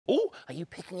Are you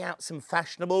picking out some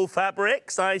fashionable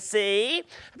fabrics, I see?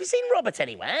 Have you seen Robert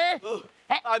anywhere? Oh,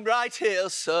 I'm right here,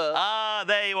 sir. Ah,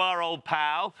 there you are, old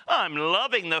pal. I'm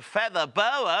loving the feather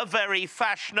boa, very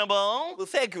fashionable. Well,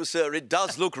 thank you, sir. It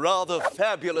does look rather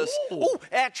fabulous. Oh,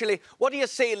 actually, what do you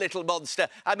say, little monster?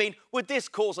 I mean, would this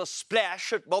cause a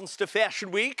splash at Monster Fashion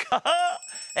Week?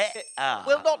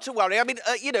 Well, not to worry. I mean,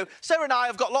 you know, Sir and I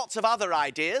have got lots of other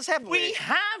ideas, haven't we? We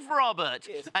have, Robert.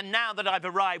 Yes. And now that I've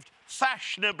arrived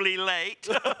fashionably late,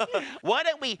 why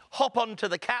don't we hop onto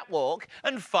the catwalk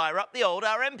and fire up the old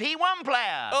RMP1 player?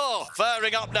 Oh,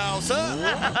 firing up now,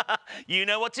 sir. You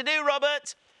know what to do,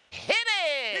 Robert. Hit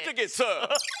it! Hitting it, sir.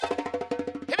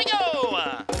 Here we go!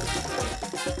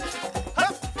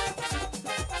 Hup.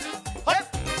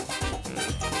 Hup.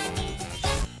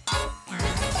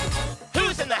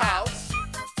 Who's in the house?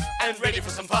 And ready for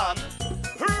some fun?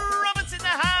 Robert's in the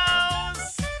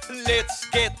house! Let's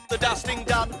get the dusting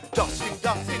done. Dusting,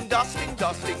 dusting, dusting,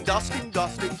 dusting, dusting,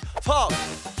 dusting. Fun.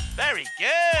 Very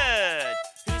good.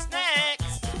 Who's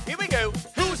next? Here we go.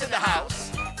 Who's in the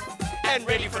house? And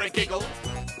ready for a giggle?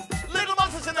 Little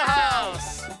Monster's in the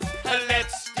house!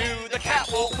 Let's do the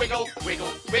catwalk wiggle,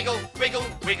 wiggle, wiggle, wiggle,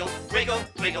 wiggle, wiggle,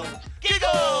 wiggle.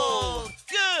 Giggle!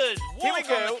 Good! Here we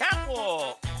Walk on go. the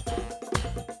catwalk.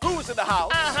 Who's in the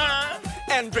house? Uh-huh.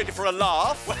 And ready for a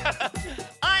laugh?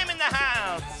 I'm in the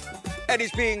house. And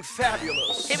he's being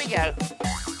fabulous. Here we go.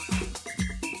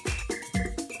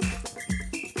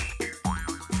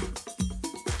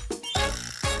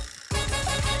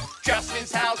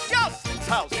 Justin's house, Justin's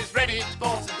house is ready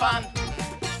for some fun.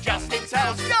 Justin's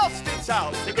house, Justin's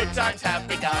house, the good times have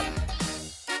begun.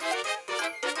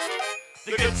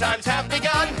 The good times have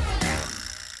begun.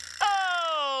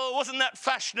 Oh, wasn't that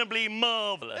fashionably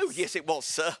marvellous? Oh, yes, it was,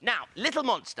 sir. Now, Little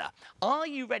Monster, are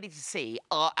you ready to see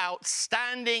our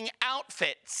outstanding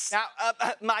outfits? Now,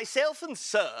 myself and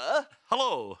Sir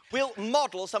Hello. will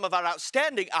model some of our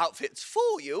outstanding outfits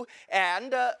for you,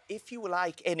 and if you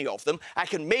like any of them, I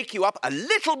can make you up a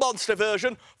Little Monster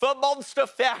version for Monster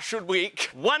Fashion Week.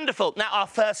 Wonderful. Now, our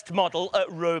first model,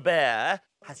 Robert,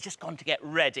 has just gone to get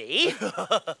ready.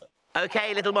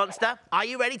 OK, Little Monster, are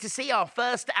you ready to see our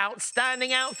first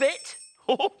outstanding outfit?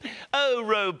 Oh,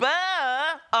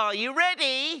 Robert, are you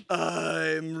ready?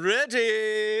 I'm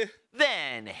ready.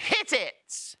 Then hit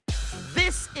it.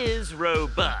 This is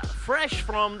Robert, fresh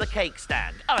from the cake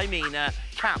stand.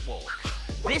 Catwalk.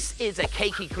 This is a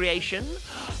cakey creation,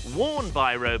 worn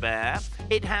by Robert.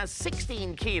 It has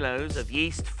 16 kilos of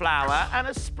yeast flour and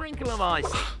a sprinkle of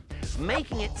icing,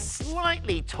 making it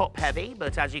slightly top-heavy,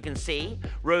 but as you can see,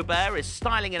 Robert is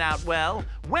styling it out well,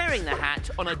 wearing the hat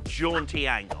on a jaunty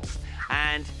angle.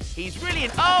 And he's really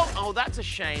in... Oh, that's a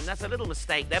shame. That's a little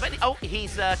mistake there. But,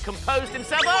 he's composed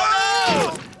himself.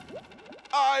 Oh, no!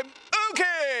 I'm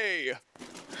okay.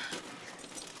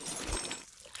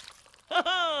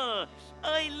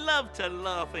 I love to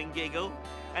laugh and giggle.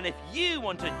 And if you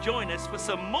want to join us for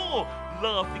some more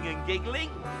laughing and giggling,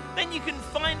 then you can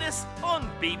find us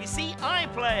on BBC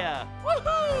iPlayer.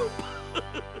 Woohoo!